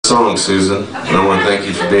song, Susan, and I want to thank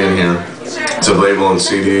you for being here. It's available on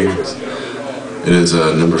CD. It is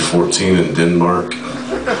number 14 in Denmark.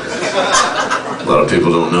 A lot of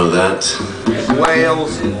people don't know that.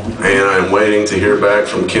 Wales. And I'm waiting to hear back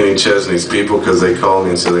from Kenny Chesney's people because they called me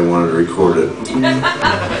and said they wanted to record it.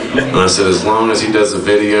 And I said, as long as he does a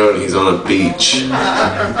video and he's on a beach,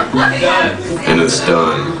 and it's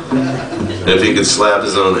done. And if he could slap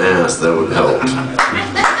his own ass, that would help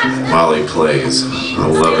while he plays. I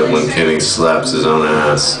love it when Kenny slaps his own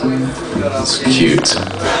ass. It's cute.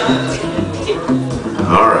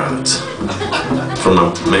 Alright. From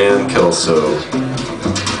my man Kelso.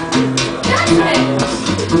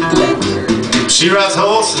 She rides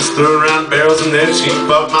horses, throwing around barrels, and then she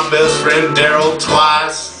fucked my best friend Daryl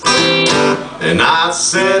twice. And I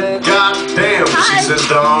said, God damn, she says,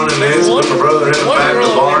 darn, and then split my brother in the back of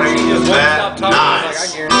the barn. Is that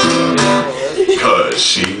nice? Cause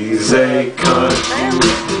she's a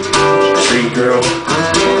country girl.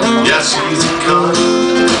 Yeah, she's a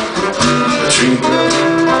country girl.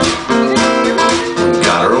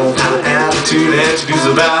 Got her own kind of attitude, and she does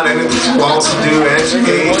about anything she wants to do, and she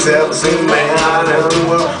hates every single man in the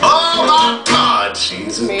world. Oh my God,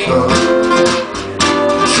 she's a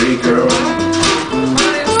country girl.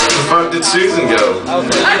 Where the fuck did Susan go?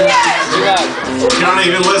 You don't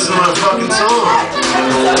even listen to my fucking song.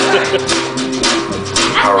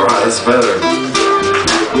 Alright, that's better.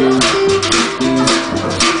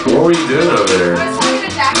 What were you doing over there?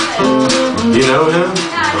 You know him?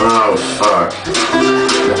 Oh, fuck.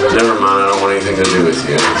 Never mind, I don't want anything to do with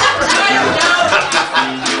you.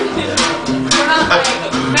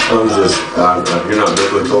 You're not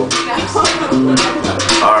biblical?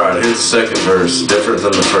 Alright, here's the second verse, different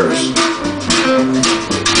than the first.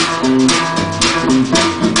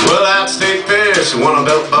 Well, out state fair, she won a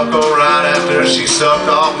belt buckle right after she sucked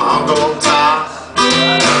off my Uncle Ty.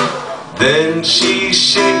 Then she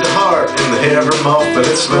shaped a heart in the hair of her mouth, but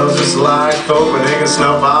it smells just like Copeland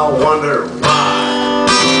snuff. I wonder why.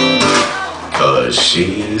 Cause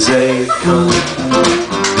she's a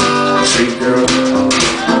country girl.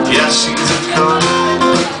 Yeah, she's a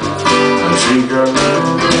country girl.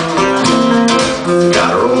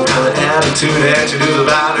 Got her own kind of attitude, and she does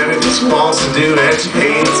about anything she wants to do, and she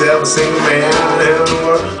hates every single man in the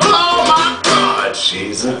world. Oh my God,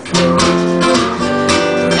 she's a country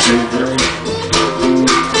girl.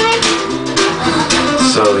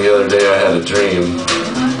 So the other day I had a dream.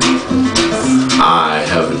 I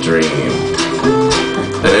have a dream.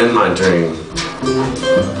 And in my dream,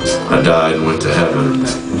 I died and went to heaven.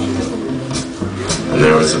 And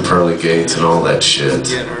there was the pearly gates and all that shit.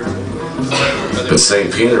 But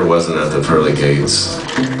St. Peter wasn't at the pearly gates.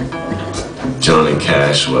 Johnny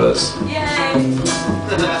Cash was.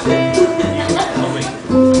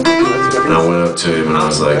 And I went up to him and I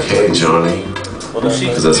was like, hey Johnny,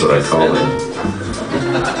 because that's what I called him.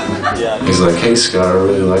 He's like, hey Scott, I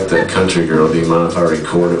really like that country girl. Do you mind if I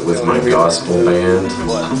record it with my gospel band?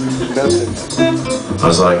 I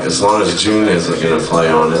was like, as long as June isn't going to play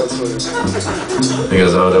on it. He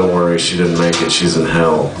goes, oh, don't worry, she didn't make it, she's in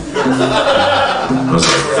hell. I was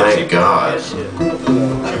like, thank God.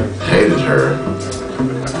 Hated her.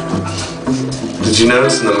 Did you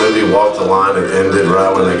notice in the movie Walk the Line it ended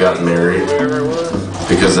right when they got married?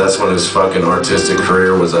 Because that's when his fucking artistic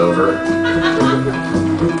career was over.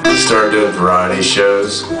 He started doing variety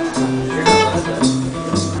shows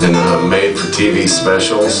and made-for-TV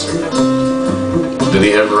specials. Did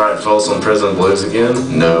he ever write Folsom Prison Blues again?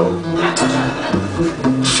 No.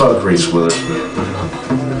 Fuck Reese Witherspoon.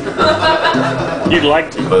 You'd like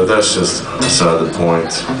to. But that's just beside the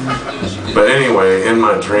point. But anyway, in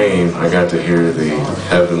my dream, I got to hear the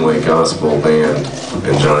Heavenly Gospel Band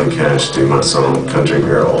and Johnny Cash do my song, Country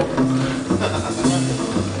Girl.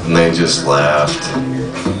 And they just laughed.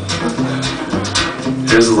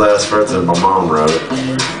 Here's the last verse that my mom wrote.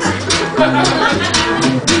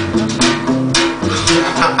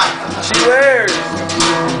 She wears.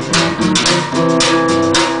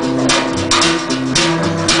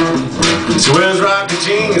 She wears rocky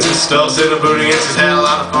jeans and stuffs in her booty, and she's had a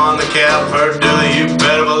lot of fun. The cab of her dilly, you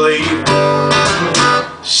better believe.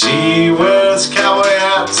 She wears cowboy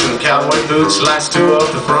hats and cowboy boots. She likes two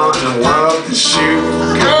up the front and one up the shoe.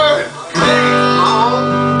 Good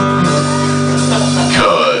Mom.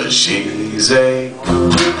 Cause she's a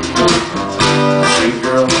country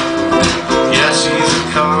girl. Yeah, she's a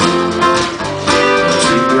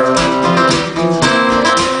country girl.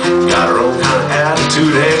 Got her own kind of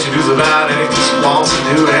attitude, and she does about anything she wants to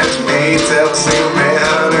do, and she hates every single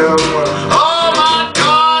man in the world. Oh my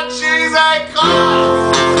God, she's a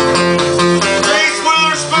country. Reese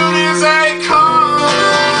Witherspoon is a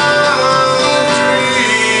country.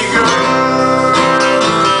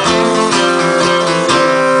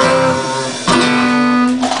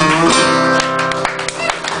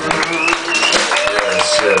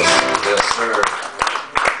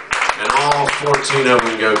 14 of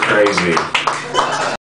them go crazy.